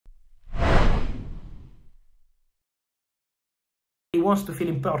He wants to feel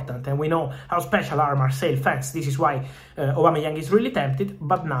important, and we know how special are Marseille fans. This is why Aubameyang is really tempted,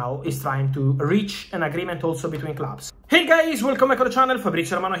 but now is trying to reach an agreement also between clubs. Hey guys, welcome back to the channel.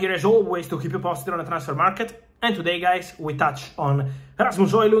 Fabrizio Romano here as always to keep you posted on the transfer market. And today, guys, we touch on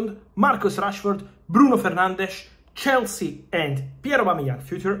Rasmus Højlund, Marcus Rashford, Bruno Fernandes, Chelsea and Pierre Aubameyang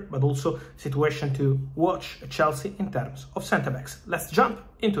future, but also situation to watch Chelsea in terms of centre-backs. Let's jump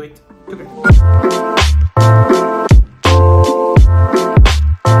into it together.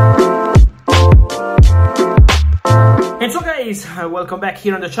 And so guys, welcome back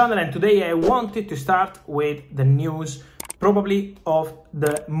here on the channel, and today I wanted to start with the news probably of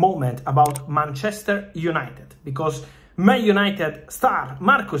the moment about Manchester United, because Man United star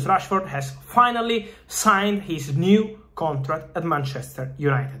Marcus Rashford has finally signed his new contract at Manchester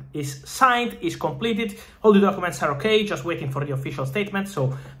United. It's signed, it's completed, all the documents are okay, just waiting for the official statement.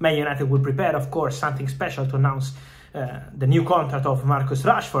 So Man United will prepare, of course, something special to announce the new contract of Marcus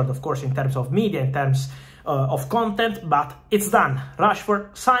Rashford, of course, in terms of media, in terms of content, but it's done.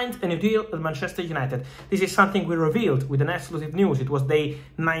 Rashford signed a new deal at Manchester United. This is something we revealed with an exclusive news. It was day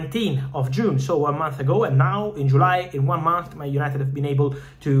 19 of June, so 1 month ago, and now in July, in 1 month, Man United have been able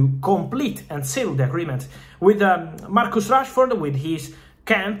to complete and seal the agreement with Marcus Rashford, with his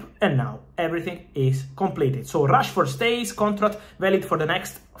camp, and now everything is completed. So Rashford stays, contract valid for the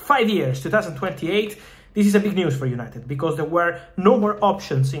next 5 years, 2028. This is a big news for United, because there were no more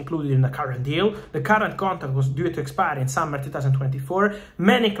options included in the current deal. The current contract was due to expire in summer 2024.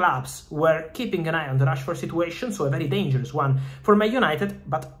 Many clubs were keeping an eye on the Rashford situation, so a very dangerous one for Man United.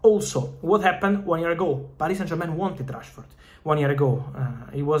 But also, what happened 1 year ago? Paris Saint-Germain wanted Rashford 1 year ago.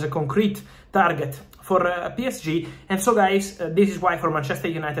 It was a concrete target for PSG, and so guys, this is why for Manchester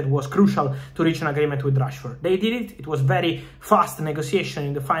United was crucial to reach an agreement with Rashford. They did it. It was very fast negotiation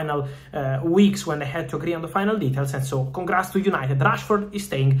in the final weeks when they had to agree on the final details, and so congrats to United. Rashford is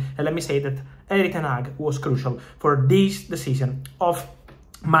staying, and let me say that Erik ten Hag was crucial for this decision of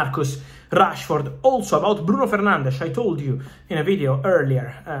Marcus Rashford. Also about Bruno Fernandes, I told you in a video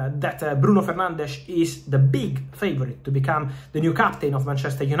earlier that Bruno Fernandes is the big favorite to become the new captain of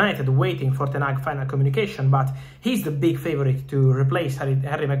Manchester United, waiting for Ten Hag final communication, but he's the big favorite to replace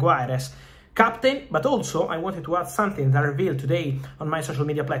Harry Maguire as captain. But also I wanted to add something that I revealed today on my social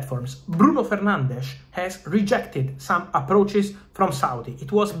media platforms. Bruno Fernandes has rejected some approaches from Saudi.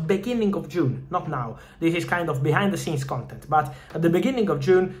 It was beginning of June, not now. This is kind of behind the scenes content, but at the beginning of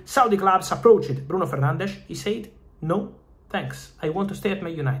June, Saudi clubs approached Bruno Fernandes. He said, no, thanks, I want to stay at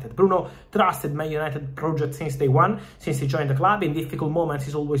Man United. Bruno trusted Man United project since day one, since he joined the club. In difficult moments,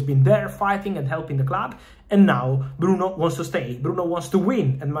 he's always been there, fighting and helping the club. And now Bruno wants to stay. Bruno wants to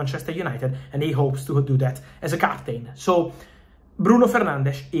win at Manchester United, and he hopes to do that as a captain. So Bruno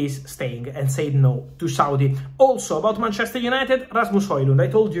Fernandes is staying and said no to Saudi. Also about Manchester United, Rasmus Højlund. I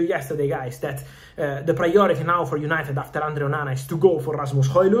told you yesterday, guys, that the priority now for United after Andre Onana is to go for Rasmus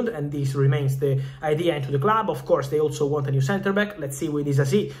Højlund, and this remains the idea into the club. Of course, they also want a new centre-back. Let's see with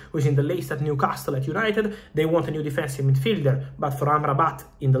Isazi, who is in the list at Newcastle at United. They want a new defensive midfielder, but for Amrabat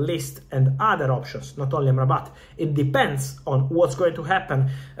in the list and other options, not only Amrabat, it depends on what's going to happen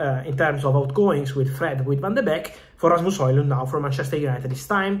in terms of outgoings with Fred, with Van de Beek. For Rasmus Højlund now, for Manchester United, it's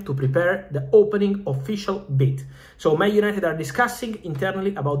time to prepare the opening official bid. So Man United are discussing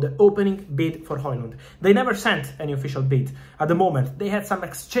internally about the opening bid for Højlund. They never sent any official bid at the moment. They had some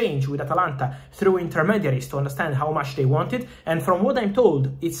exchange with Atalanta through intermediaries to understand how much they wanted, and from what I'm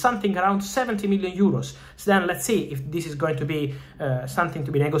told, it's something around 70 million euros. So then let's see if this is going to be something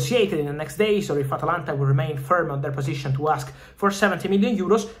to be negotiated in the next days, or if Atalanta will remain firm on their position to ask for 70 million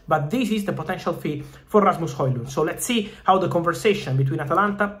euros. But this is the potential fee for Rasmus Højlund. So let's see how the conversation between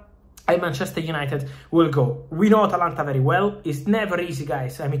Atalanta and Manchester United will go. We know Atalanta very well. It's never easy,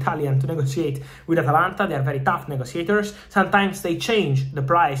 guys. I'm Italian, to negotiate with Atalanta. They are very tough negotiators. Sometimes they change the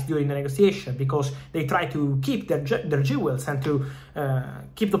price during the negotiation because they try to keep their jewels and to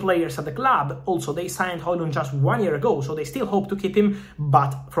keep the players at the club. Also, they signed Højlund just 1 year ago, so they still hope to keep him.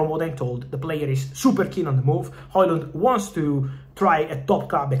 But from what I'm told, the player is super keen on the move. Højlund wants to try a top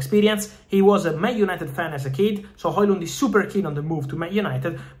club experience. He was a Man United fan as a kid, so Højlund is super keen on the move to Man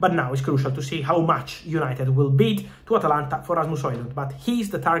United, but now it's crucial to see how much United will bid to Atalanta for Rasmus Højlund. But he's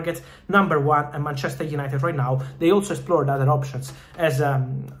the target number one at Manchester United right now. They also explored other options as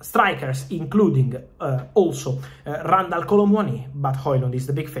strikers, including also Randal Colomwani, but Højlund is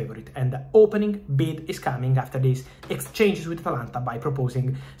the big favorite, and the opening bid is coming after these exchanges with Atalanta by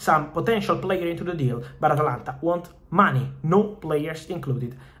proposing some potential player into the deal, but Atalanta want money, no players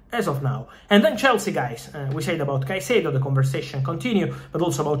included as of now. And then Chelsea, guys, we said about Caicedo, the conversation continue, but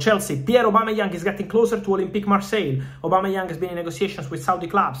also about Chelsea. Pierre Aubameyang is getting closer to Olympique Marseille. Aubameyang has been in negotiations with Saudi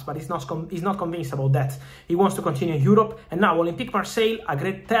clubs, but he's not convinced about that. He wants to continue in Europe, and now Olympique Marseille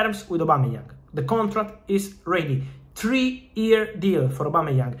agreed terms with Aubameyang. The contract is ready. 3-year deal for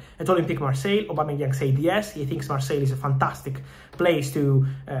Aubameyang at Olympique Marseille. Aubameyang said yes. He thinks Marseille is a fantastic place to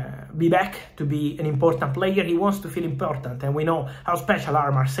be back, to be an important player. He wants to feel important, and we know how special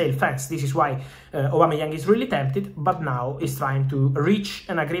are Marseille fans. This is why Aubameyang is really tempted, but now it's trying to reach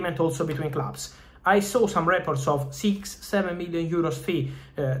an agreement also between clubs. I saw some reports of 6-7 million euros fee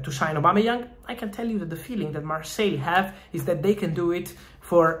to sign Aubameyang. I can tell you that the feeling that Marseille have is that they can do it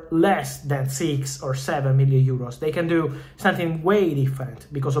for less than 6 or 7 million euros. They can do something way different,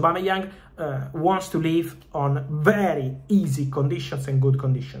 because Aubameyang wants to live on very easy conditions and good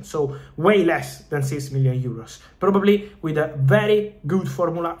conditions, so way less than 6 million euros, probably with a very good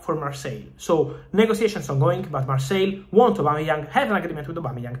formula for Marseille. So negotiations ongoing, but Marseille want Aubameyang, have an agreement with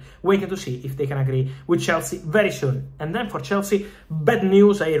Aubameyang, waiting to see if they can agree with Chelsea very soon. And then for Chelsea, bad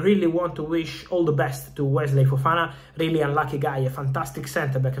news. I really want to wish all the best to Wesley Fofana. Really unlucky guy, a fantastic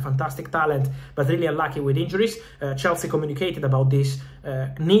centre-back, a fantastic talent, but really unlucky with injuries. Chelsea communicated about this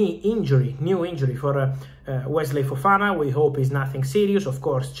new injury for Wesley Fofana. We hope it's nothing serious. Of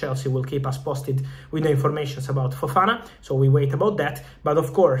course, Chelsea will keep us posted with the information about Fofana, so we wait about that. But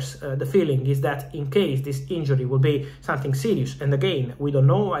of course, the feeling is that in case this injury will be something serious, and again, we don't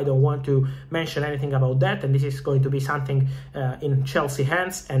know, I don't want to mention anything about that, and this is going to be something in Chelsea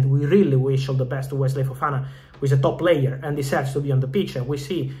hands, and we really wish all the best to Wesley Fofana, who is a top player and deserves to be on the pitch, and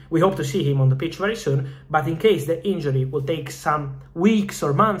we hope to see him on the pitch very soon. But in case the injury will take some weeks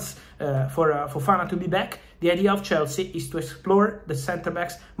or months for Fofana to be back, the idea of Chelsea is to explore the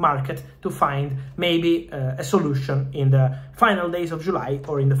centre-backs market to find maybe a solution in the final days of July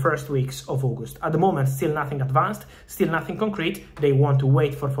or in the first weeks of August. At the moment, still nothing advanced, still nothing concrete. They want to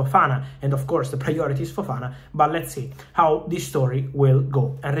wait for Fofana, and of course the priority is Fofana, but let's see how this story will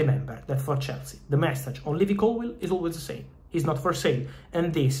go. And remember that for Chelsea, the message on Livy Colwill is always the same. He's not for sale,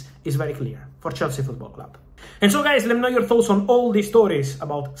 and this is very clear for Chelsea Football Club. And so guys, let me know your thoughts on all these stories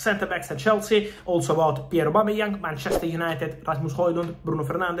about centre-backs at Chelsea, also about Pierre Aubameyang, Manchester United, Rasmus Højlund, Bruno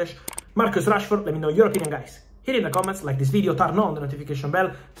Fernandes, Marcus Rashford. Let me know your opinion, guys, here in the comments. Like this video, turn on the notification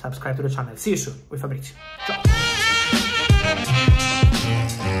bell, subscribe to the channel. See you soon with Fabrizio. Ciao!